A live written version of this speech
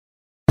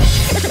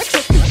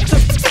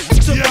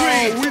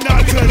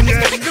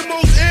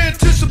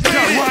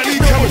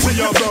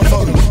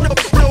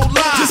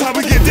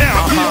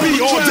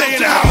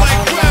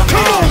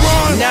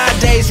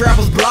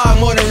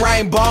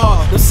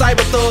ball. Them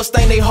cyber thugs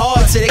think they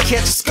hard till they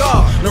catch a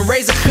scar. Them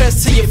razor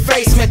cuts to your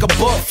face make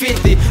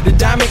 $1.50. The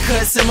diamond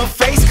cuts in my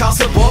face cost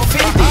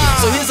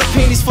 $1.50. So here's a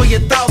pennies for your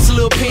thoughts,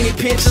 little penny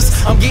pinchers.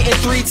 I'm getting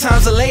 3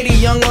 times a lady,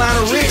 young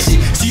Lionel Richie.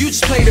 So you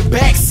just play the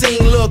back scene,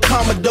 little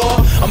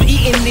Commodore. I'm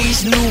eating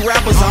these new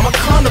rappers, I'm a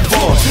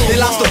carnivore. They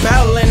lost the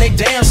battle and they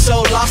damn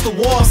sure lost the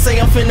war. Say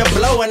I'm finna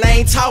blow and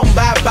I ain't talking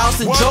about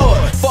Boston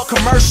George. Fuck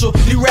commercial,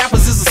 these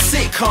rappers is a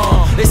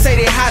sitcom. They say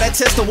they high, they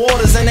test the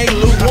waters and they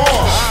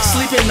lukewarm.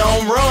 Sleeping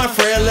on run,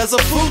 frail as a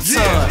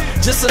futon.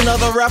 Just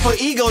another rapper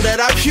ego that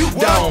I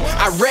puked on.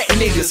 I wreck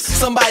niggas,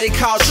 somebody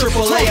call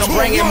AAA. I'm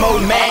bringing more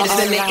madness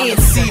than the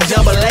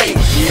NCAA.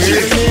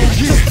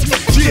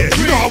 Yeah,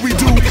 you know how we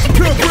do.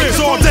 Pure Brits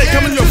all day,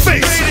 come in your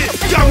face.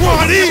 Got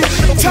Ron E,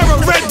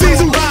 Terror, Red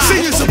Diesel,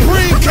 Senior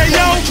Supreme,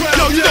 KO.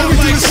 Yo, you know we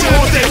do this shit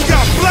all day. We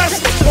got Blessed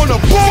on the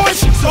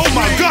boards. Oh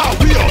my God,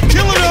 we are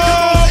killing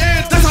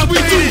them. That's how we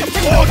do.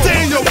 All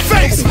day in your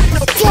face.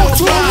 Talk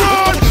to a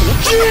Ron.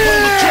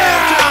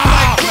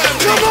 Yeah!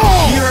 Come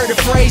on! You heard the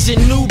phrase, you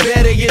knew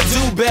better, you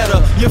do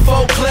better. You're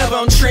folk clever,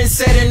 I'm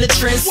trendsetting the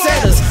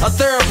trendsetters. A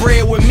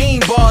thoroughbred with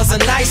mean bars, a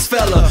nice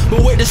fella,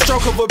 but with the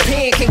stroke of a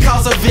pen can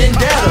cause a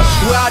vendetta.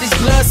 With all these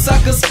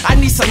bloodsuckers, I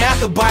need some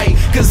afterbite,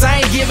 cause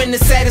I ain't giving the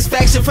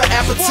satisfaction for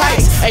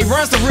appetites. Hey,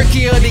 runs the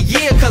rookie of the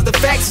year, cause the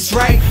facts is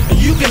right.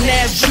 You can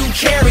ask Drew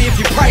Carey if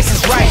your price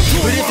is right,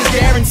 but if it's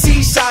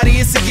guaranteed, shawty,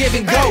 it's a give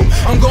and go.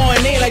 I'm going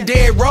in like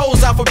Dead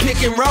Rose off a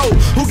pick and roll.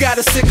 Who got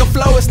a sicker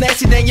flow? It's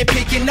nasty than you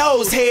pick your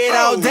nose. Head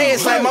all day,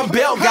 it's like my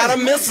belt got a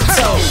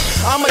mistletoe.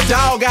 I'm a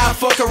dog, I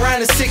fuck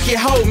around and sick your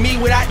hoe. Me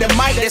without the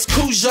mic, that's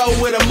Cujo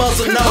with a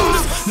muzzle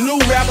nose. New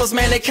rappers,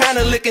 man, they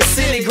kinda looking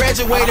silly.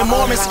 Graduated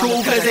Mormon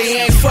school, cause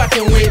they ain't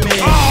fucking with me.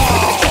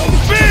 Oh,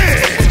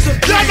 man!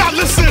 Y'all not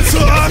listening to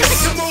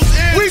us.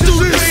 We do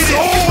this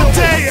all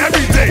day,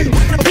 every day.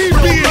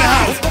 PB in the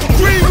house,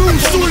 Green Room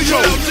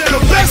Studio,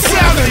 the best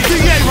sound in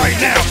VA right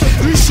now.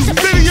 We shoot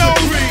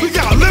videos, we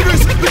got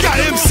lyrics, we got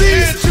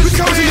MCs, we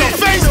come to your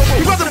face.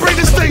 We about to bring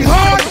this thing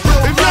hard.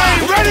 If y'all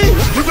ain't ready,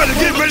 we better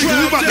get ready, cause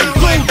we about to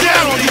go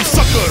down on you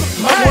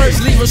suckers. My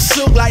words leave a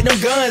shook like them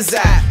guns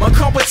out. My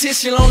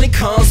competition only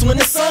comes when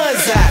the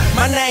sun's out.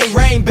 My name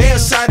Rain Bell,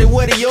 shouted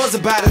what are yours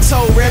about? I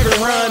told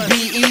Reverend Run,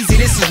 be easy,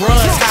 this is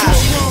Run's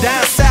house.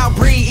 Down south,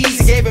 breathe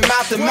easy, gave it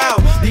mouth to mouth.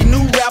 These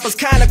new rappers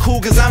kinda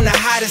cool, cause I'm the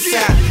hottest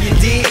out. You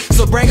dig?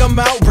 So bring them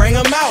out, bring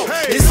them out.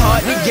 It's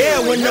hard to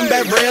get when them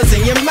bad rails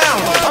in your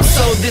mouth. I'm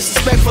so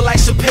disrespectful like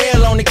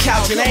Chappelle on the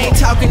couch, and I ain't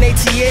talking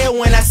ATL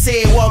when I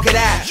said walk it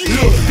out.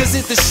 Look, cause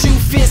if the shoe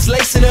fits,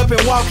 lace it up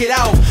and walk it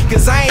off.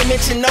 Cause I ain't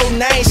mention no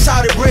name,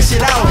 shout it, brush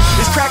it off.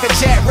 This Cracker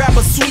Jack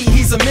rapper sweet,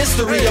 he's a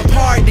mystery, a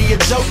party, a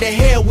joke to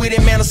hell with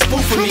him, man, a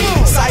spoof for me.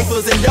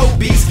 Ciphers and dope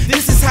beats,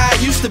 this is how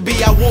it used to be.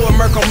 I wore a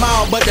Merc on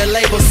all, but the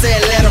label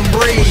said let him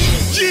breathe.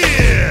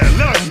 Yeah,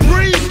 let him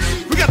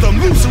breathe. We got the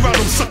moose around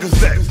them suckers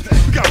that.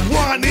 We got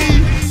Ron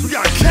E, we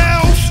got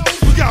Cows,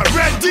 we got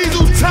Red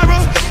Diesel,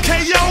 Terror,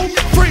 KO,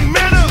 Frank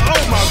Manor.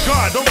 Oh my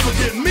God, don't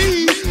forget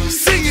me.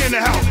 Sing in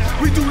the house.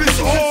 We do this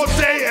all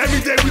day,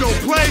 every day. We don't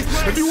play.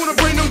 If you wanna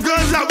bring them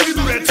guns out, we can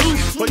do that too.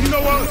 But you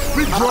know what?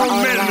 We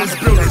grown men in this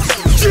building.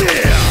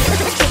 Yeah!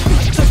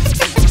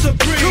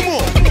 Come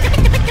on!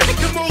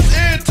 The most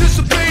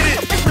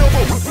anticipated.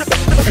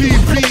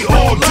 PB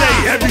all day,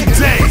 every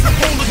day.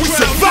 We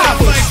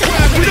survivors.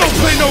 We don't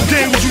play no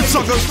game with you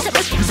suckers.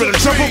 You better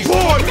jump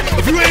aboard.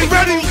 If you ain't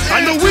ready,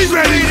 I know we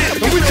ready.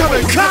 And we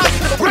coming cop,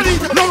 ready,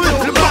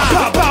 loaded, pop,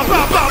 pop, pop,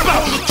 pop, pop,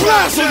 pop.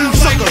 Blast on you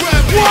suckers.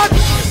 What?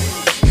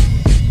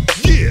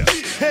 Yeah,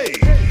 hey.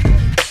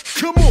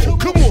 Come on,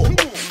 come on,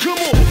 come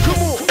on,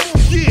 come on.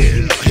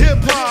 Yeah,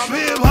 hip-hop,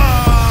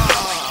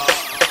 hip-hop.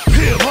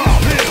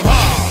 Hip-hop,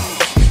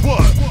 hip-hop.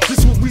 What? This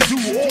is what we do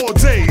all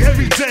day,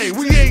 every day.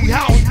 We ain't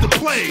out to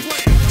play.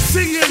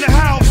 Sing in the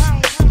house.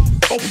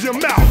 Open your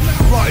mouth.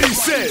 Right, he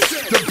said,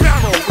 the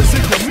barrel is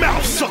in your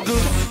mouth,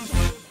 sucker.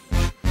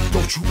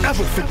 Don't you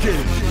ever forget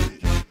it.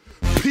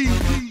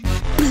 PB.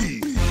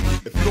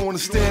 If you don't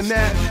understand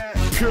that,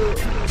 pure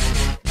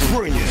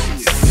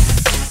brilliance.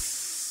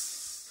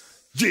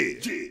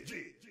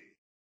 Yeah.